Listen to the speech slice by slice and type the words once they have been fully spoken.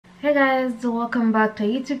Hey guys, welcome back to our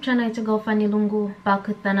YouTube channel. It's your girl Fanny Lungu, back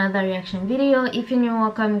with another reaction video. If you're new,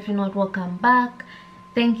 welcome. If you're not, welcome back.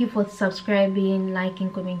 Thank you for subscribing,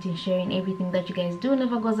 liking, commenting, sharing. Everything that you guys do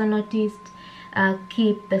never goes unnoticed.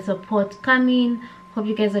 Keep the support coming. Hope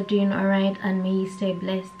you guys are doing alright and may you stay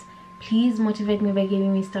blessed. Please motivate me by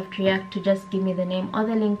giving me stuff to react to. Just give me the name or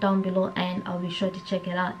the link down below and I'll be sure to check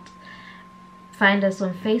it out. Find us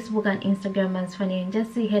on Facebook and Instagram as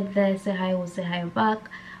Fanny&jessy. Head there, say hi, we'll say hi back.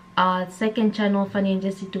 Our second channel,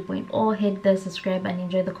 Fanny&jessy 2.0, head there, subscribe and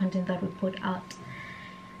enjoy the content that we put out.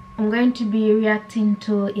 I'm going to be reacting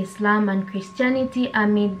to Islam and Christianity,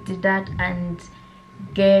 Ahmed Deedat and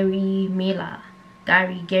Gary Miller.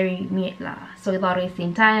 So without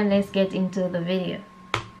wasting time, let's get into the video.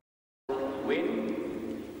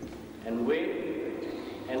 When and where,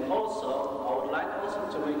 and also I would like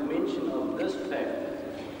also to make mention of this fact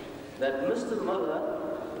that Mr.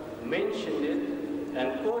 Miller mentioned it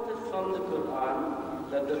and quoted from the Quran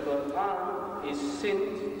that the Quran is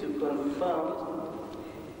sent to confirm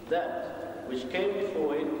that which came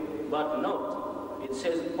before it, but note, it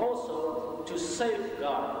says also to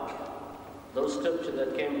safeguard those scriptures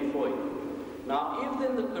that came before it. Now, if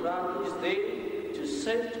then the Quran is there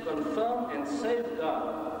to confirm and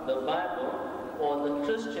safeguard the Bible or the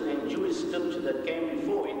Christian and Jewish scripture that came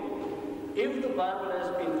before it, if the Bible has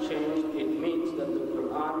been changed, it means that the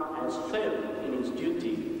Quran has failed in its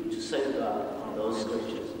duty to safeguard those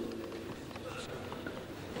scriptures.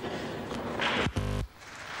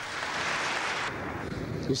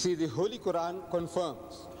 You see, the Holy Quran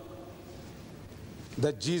confirms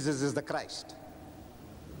that Jesus is the Christ.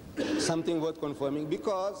 Something worth confirming,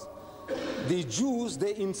 because the Jews,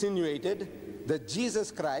 they insinuated that Jesus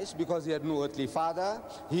Christ, because he had no earthly father,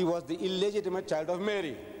 he was the illegitimate child of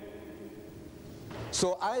Mary.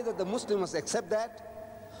 So either the Muslims accept that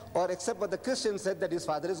or accept what the Christians said, that his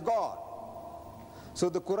father is God. So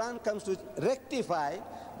the Quran comes to rectify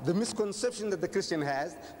the misconception that the Christian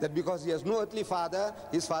has, that because he has no earthly father,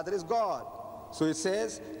 his father is God. So it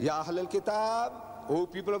says, Ya Ahlal Kitab, O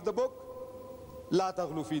people of the book, La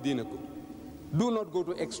taghlu fi dinakum. Do not go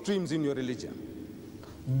to extremes in your religion.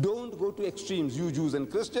 Don't go to extremes. You Jews and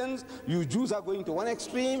Christians, you Jews are going to one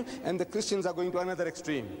extreme and the Christians are going to another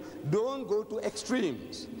extreme. Don't go to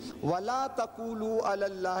extremes. وَلَا تَقُولُوا عَلَى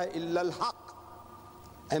اللَّهِ إِلَّا الْحَقِّ.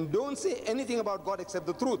 And don't say anything about God except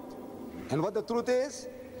the truth. And what the truth is?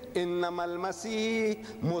 إِنَّمَا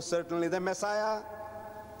الْمَسِيحِ, most certainly the Messiah,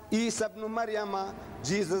 Isa ibn Maryama,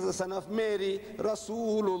 Jesus the son of Mary,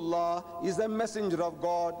 Rasulullah, is the messenger of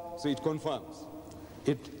God. So it confirms.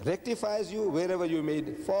 It rectifies you wherever you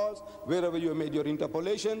made false, wherever you made your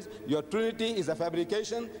interpolations. Your Trinity is a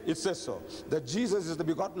fabrication, it says so. That Jesus is the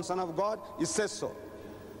begotten Son of God, it says so.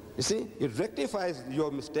 You see, it rectifies your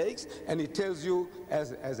mistakes and it tells you,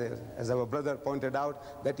 as our brother pointed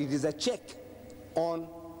out, that it is a check on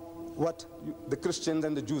what the Christians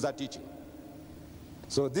and the Jews are teaching.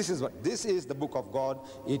 So this is the book of God.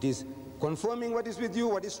 It is confirming what is with you,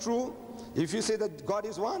 what is true. If you say that God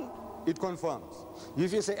is one, it confirms.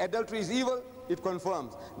 If you say adultery is evil, it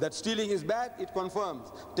confirms. That stealing is bad, it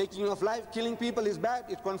confirms. Taking of life, killing people is bad,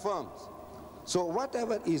 it confirms. So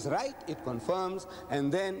whatever is right, it confirms,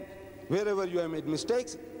 and then wherever you have made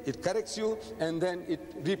mistakes, it corrects you, and then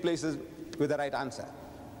it replaces with the right answer.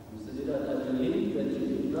 Mr. Deedat, I believe that you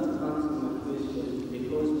did not answer my question,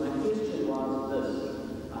 because my question was this.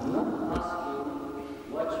 I'm not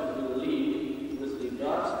asking what you believe with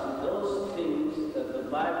regards to those things that the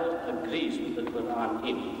Bible agrees with the Quran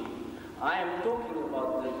in. I am talking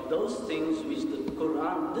about those things which the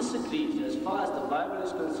Quran disagrees as far as the Bible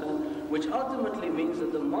is concerned, which ultimately means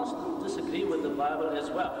that the Muslims disagree with the Bible as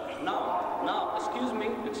well. Now, excuse me,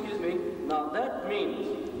 now that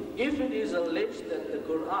means if it is alleged that the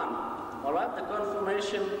Quran, all right, the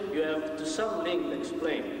confirmation you have to some length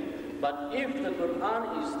explained, but if the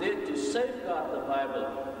Quran is there to safeguard the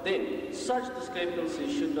Bible, then such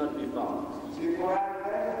discrepancies should not be found. The Quran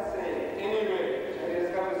doesn't say anywhere that it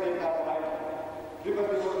is going to safeguard the Bible, because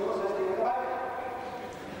there was no such thing in the Bible.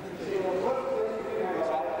 See, in the first place, you didn't have a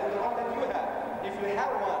Bible, and the one that you have, if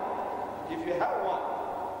you have one,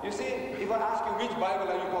 you see, if I ask you which Bible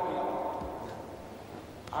are you talking about,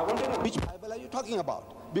 I want to know which Bible are you talking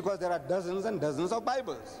about, because there are dozens and dozens of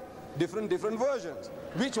Bibles. Different versions.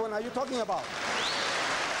 Which one are you talking about?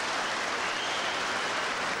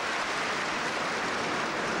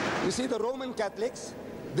 You see, the Roman Catholics,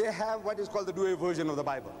 they have what is called the Douay version of the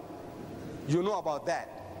Bible. You know about that,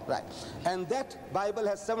 right? And that Bible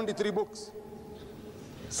has 73 books.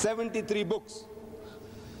 73 books.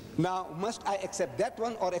 Now, must I accept that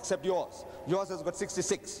one or accept yours? Yours has got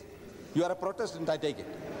 66. You are a Protestant, I take it.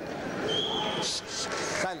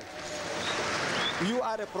 Silence. You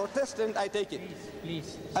are a Protestant, I take it.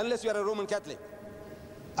 Please. Unless you are a Roman Catholic.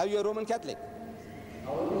 Are you a Roman Catholic?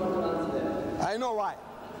 I wouldn't want to answer that. I know why.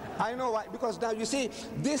 I know why. Because now you see,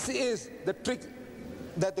 this is the trick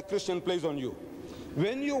that the Christian plays on you.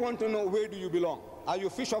 When you want to know where do you belong, are you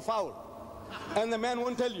fish or fowl? And the man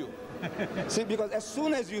won't tell you. See, because as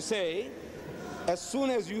soon as you say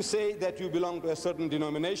that you belong to a certain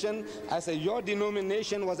denomination, I say your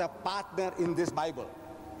denomination was a partner in this Bible,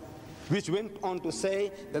 which went on to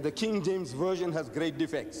say that the King James Version has great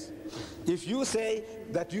defects. If you say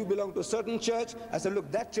that you belong to a certain church, I say,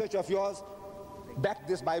 look, that church of yours backed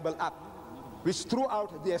this Bible up, which threw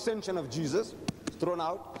out the ascension of Jesus, thrown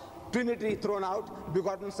out, Trinity thrown out,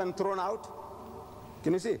 begotten Son thrown out.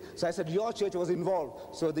 Can you see? So I said, your church was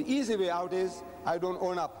involved. So the easy way out is, I don't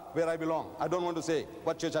own up where I belong. I don't want to say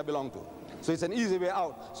what church I belong to. So it's an easy way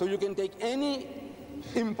out. So you can take any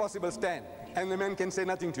impossible stand, and the man can say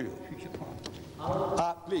nothing to you.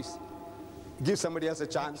 Please, give somebody else a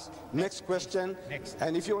chance. Next question. Next.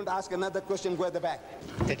 And if you want to ask another question, go at the back.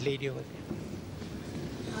 That lady over there.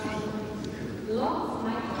 Lots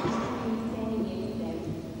might be standing here today,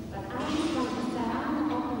 but I just want to say I'm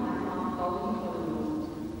not open my mouth going for the Lord.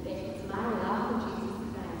 That it's my love for Jesus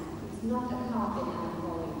Christ. It's not a cult that I'm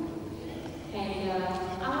following. And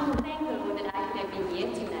I want to thank the Lord that I could have been here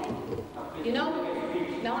tonight. You know,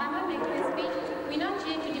 no, I'm not making a speech. We're not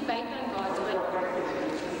here to debate on God's will.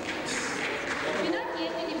 We're not here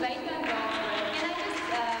to debate on God's will. Can I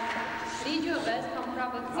just read you a verse from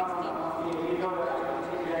Proverbs 16?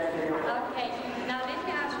 Okay, now let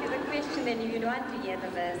me ask you the question then if you want to hear the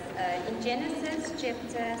verse. In Genesis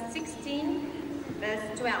chapter 16,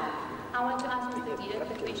 verse 12, I want to ask Mr. Deedat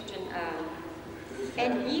the question,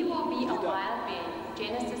 and he will be a wild man.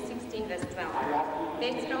 Genesis 16, verse 12.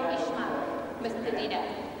 That's from Ishmael, Mr. Deedat.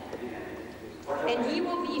 And he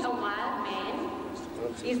will be a wild man,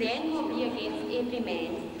 his hand will be against every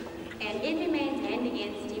man, and every man's hand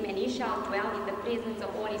against him, and he shall dwell in the presence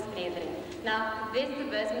of all his brethren. Now, there's the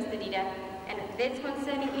verse, Mr. Deedat, and that's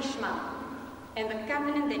concerning Ishmael, and the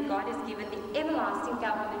covenant that God has given, the everlasting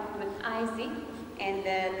covenant with Isaac, and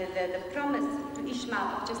the promise to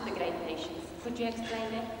Ishmael of just the great nations. Could you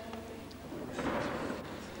explain that?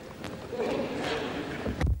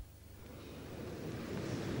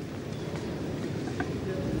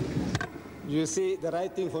 You see, the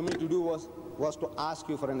right thing for me to do was to ask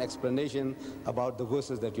you for an explanation about the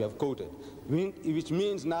verses that you have quoted, which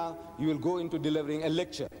means now you will go into delivering a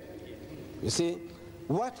lecture. You see,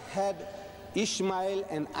 what had Ishmael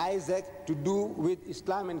and Isaac to do with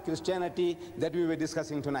Islam and Christianity that we were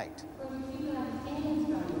discussing tonight?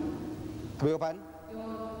 Beg your pardon?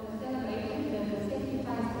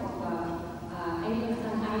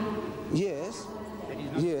 Yes,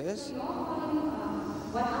 yes.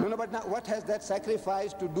 No, but now what has that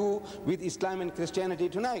sacrifice to do with Islam and Christianity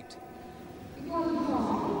tonight? I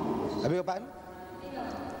beg your pardon?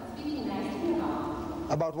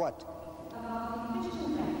 About what?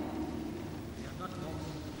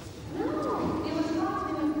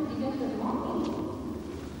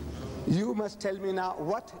 You must tell me now,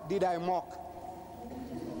 what did I mock?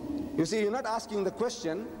 You see, you're not asking the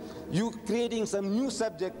question, you're creating some new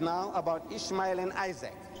subject now about Ishmael and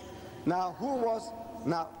Isaac. Now, who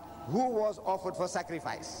was offered for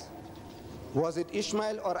sacrifice? Was it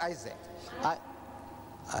Ishmael or Isaac?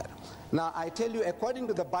 Now, I tell you, according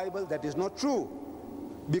to the Bible, that is not true.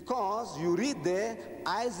 Because you read there,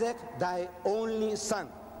 Isaac, thy only son.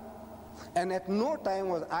 And at no time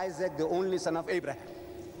was Isaac the only son of Abraham.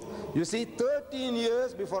 You see, 13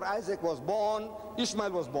 years before Isaac was born,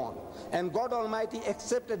 Ishmael was born. And God Almighty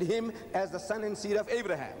accepted him as the son and seed of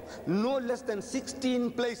Abraham. No less than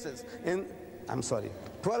 16 places in,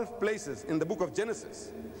 12 places in the book of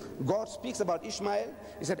Genesis. God speaks about Ishmael.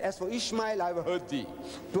 He said, as for Ishmael, I have heard thee.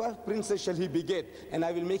 12 princes shall he beget, and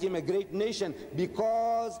I will make him a great nation,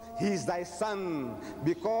 because he is thy son.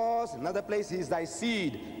 Because, another place, he is thy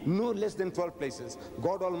seed. No less than 12 places.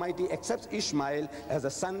 God Almighty accepts Ishmael as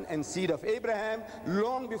the son and seed of Abraham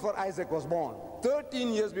long before Isaac was born.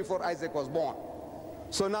 13 years before Isaac was born.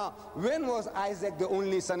 So now, when was Isaac the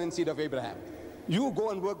only son and seed of Abraham? You go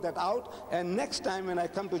and work that out, and next time when I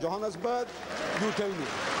come to Johannesburg, you tell me.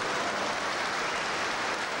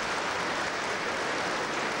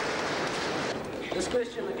 This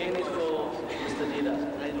question again is for Mr. Deedat.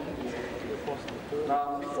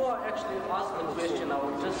 Now, before I actually ask the question, I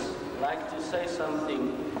would just like to say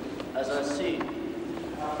something as I see.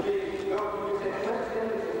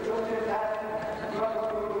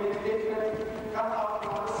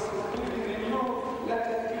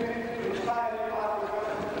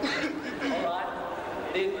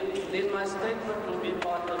 then my statement will be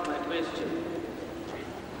part of my question.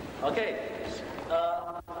 Okay,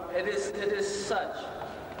 it is such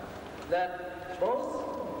that both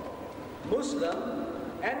Muslim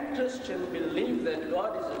and Christian believe that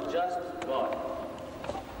God is a just God,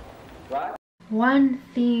 right? One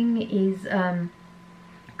thing is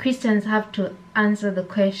Christians have to answer the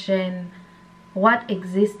question, what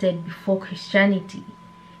existed before Christianity?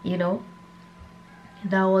 You know,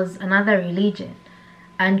 there was another religion,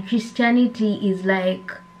 and Christianity is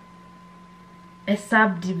like a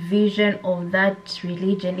subdivision of that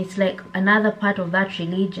religion. It's like another part of that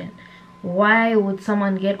religion. Why would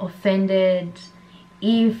someone get offended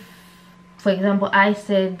if, for example, I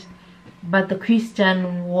said, but the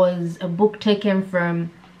Christian was a book taken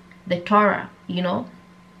from the Torah, you know?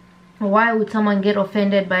 Why would someone get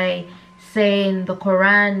offended by saying the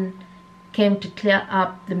Quran came to clear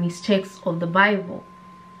up the mistakes of the Bible?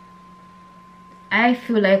 I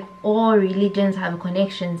feel like all religions have a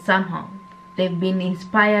connection somehow. They've been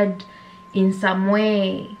inspired in some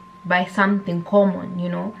way by something common, you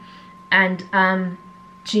know? And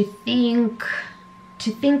to think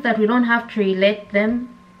that we don't have to relate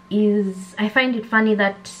them is, I find it funny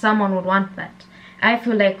that someone would want that. I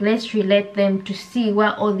feel like let's relate them to see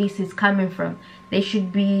where all this is coming from. They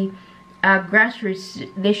should be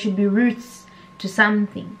grassroots, they should be roots to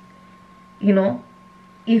something, you know?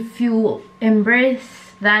 If you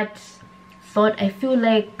embrace that thought, I feel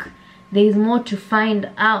like there is more to find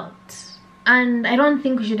out. And I don't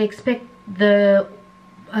think we should expect the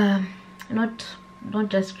not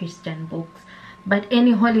just Christian books, but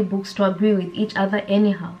any holy books to agree with each other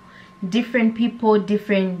anyhow. Different people,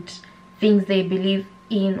 different things they believe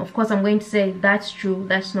in. Of course, I'm going to say that's true,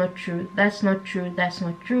 that's not true, that's not true, that's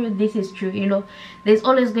not true, this is true, you know. There's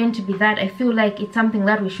always going to be that. I feel like it's something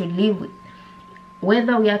that we should live with.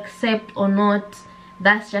 Whether we accept or not,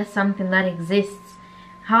 that's just something that exists.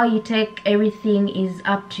 How you take everything is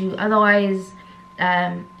up to you. Otherwise,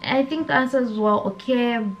 I think the answers were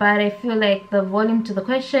okay, but I feel like the volume to the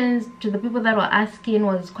questions, to the people that were asking,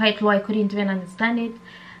 was quite low. I couldn't even understand it,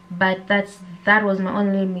 but that was my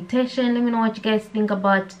only limitation. Let me know what you guys think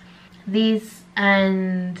about this,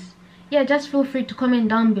 and yeah, just feel free to comment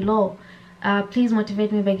down below. Please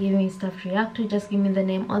motivate me by giving me stuff to react to. Just give me the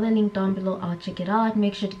name or the link down below. I'll check it out.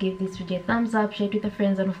 Make sure to give this video a thumbs up, share it with your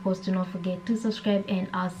friends, and of course do not forget to subscribe, and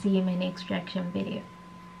I'll see you in my next reaction video.